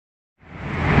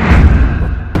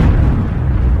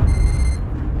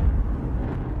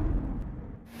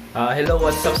Hello,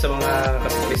 what's up sa mga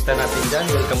kasiklista natin dyan?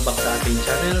 Welcome back sa ating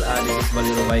channel. This is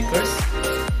Valero Bikers.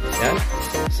 Yan.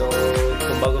 So,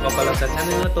 kung bago ka pa lang sa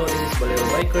channel na to, this is Valero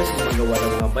Bikers. Gumagawa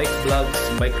ng mga bike vlogs,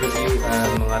 bike review,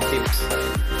 and mga tips.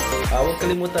 Huwag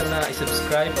kalimutan na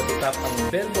i-subscribe at i-tap ang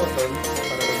bell button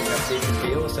para maging updated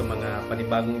kayo sa mga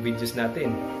panibagong videos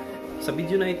natin. Sa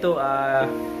video na ito,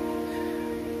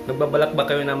 nagbabalak ba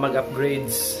kayo na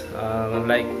mag-upgrades?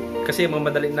 Kasi mga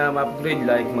madali na ma-upgrade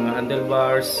like mga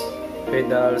handlebars,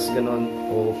 pedals, ganon,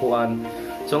 o upuan.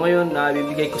 So ngayon,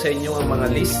 bibigay ko sa inyo ang mga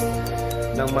list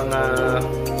ng mga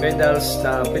pedals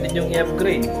na pwede nyo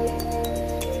i-upgrade.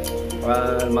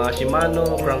 Mga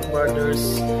Shimano, crank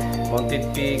brothers, mounted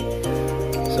peak.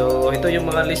 So ito yung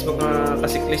mga list mga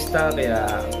kasiklista,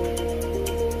 kaya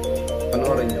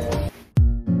panoorin nyo.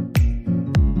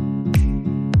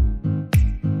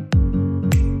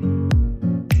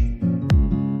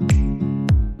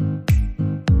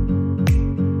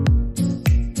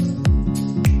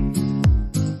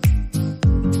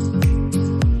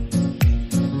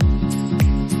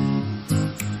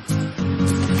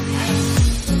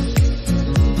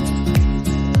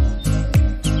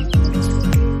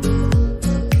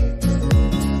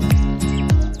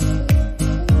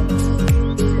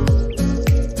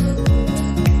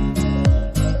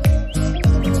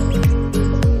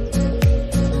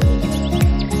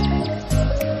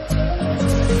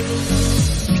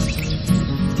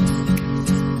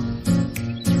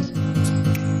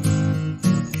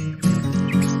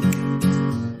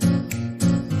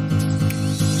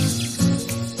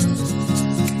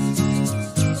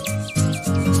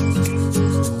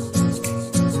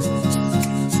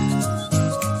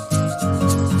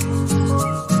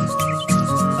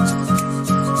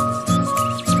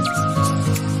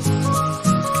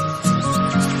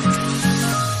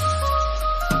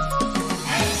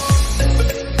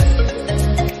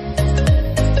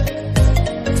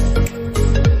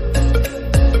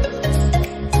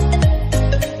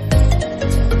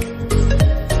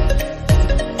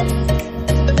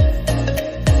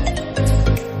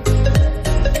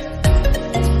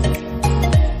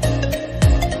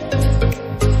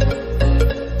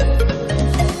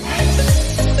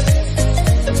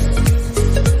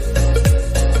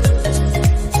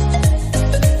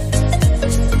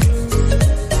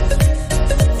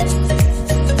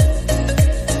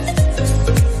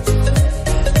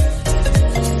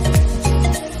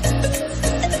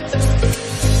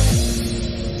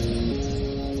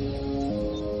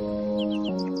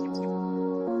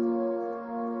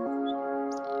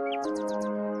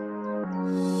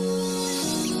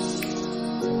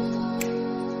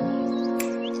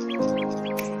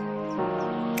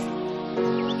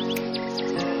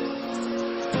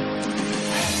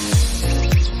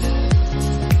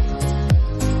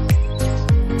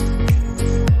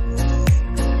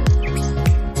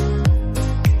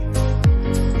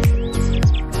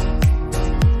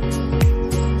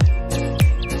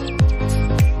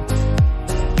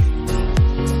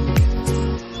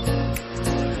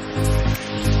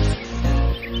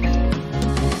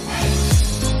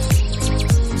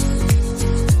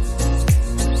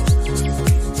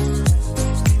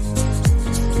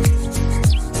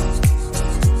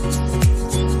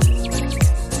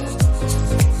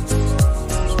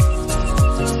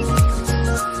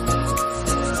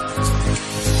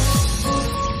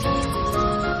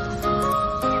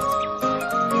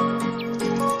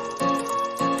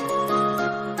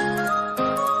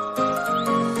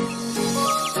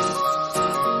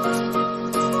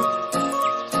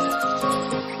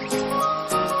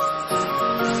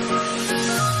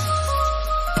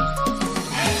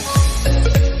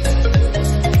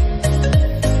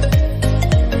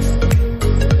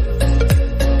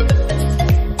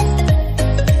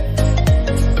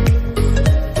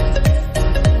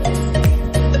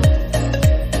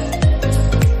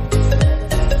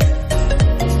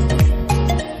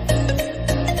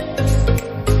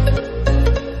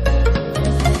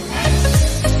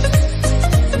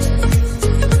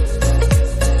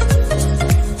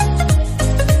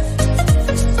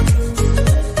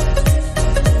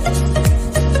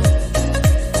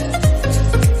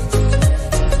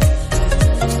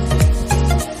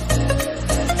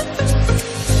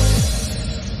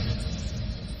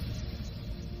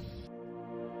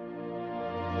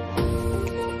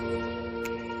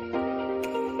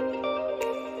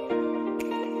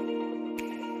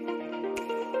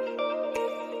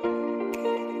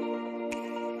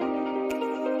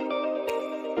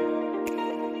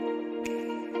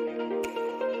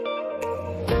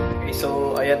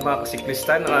 So ayan mga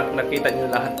kasiklista, nakita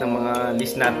nyo lahat ng mga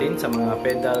list natin sa mga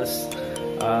pedals,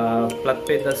 flat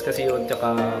pedals kasi yun,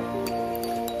 tsaka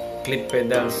clip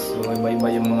pedals. So, iba-iba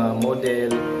yung mga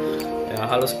model.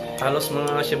 Halos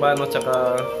mga Shimano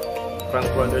tsaka Frank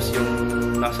Brothers yung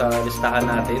nasa listahan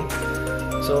natin.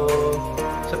 So,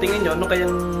 sa tingin nyo, ano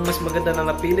kayang mas maganda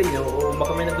na napili nyo o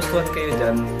baka may nagustuhan kayo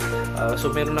dyan?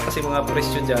 So, meron na kasi mga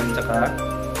presyo dyan tsaka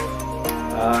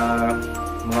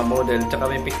mga model. Tsaka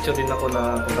may picture din ako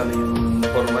na kung ano yung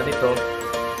forma nito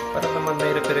para naman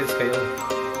may reference kayo.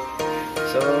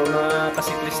 So, mga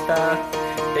kasiklista,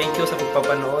 thank you sa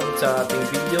pagpapanood sa ating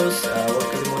videos. Huwag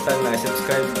kalimutan na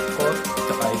subscribe ko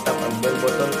tsaka itap ang bell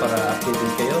button para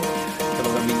updated kayo sa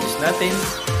mga videos natin.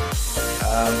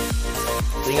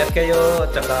 Ingat kayo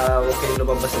at saka huwag kayong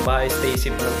lumabas sa bahay. Stay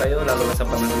safe lang kayo lalo na sa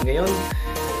panahon ngayon.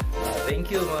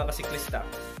 Thank you mga kasiklista.